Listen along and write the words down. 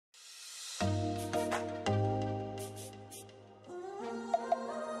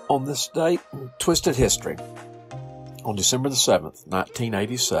On this date in Twisted History, on December the 7th,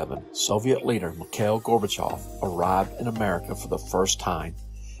 1987, Soviet leader Mikhail Gorbachev arrived in America for the first time.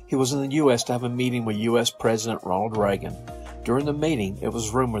 He was in the U.S. to have a meeting with U.S. President Ronald Reagan. During the meeting, it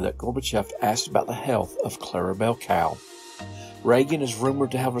was rumored that Gorbachev asked about the health of Clarabelle cow. Reagan is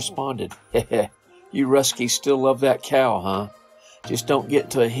rumored to have responded, "Heh, you Ruskies still love that cow, huh? Just don't get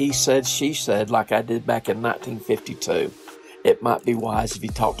into a he said, she said like I did back in 1952. It might be wise if you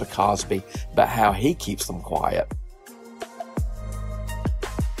talk to Cosby about how he keeps them quiet."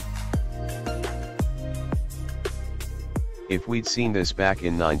 If we'd seen this back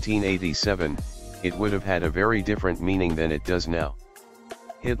in 1987, it would have had a very different meaning than it does now.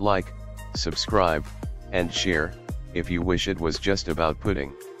 Hit like, subscribe, and share, if you wish it was just about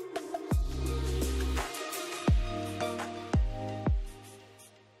pudding.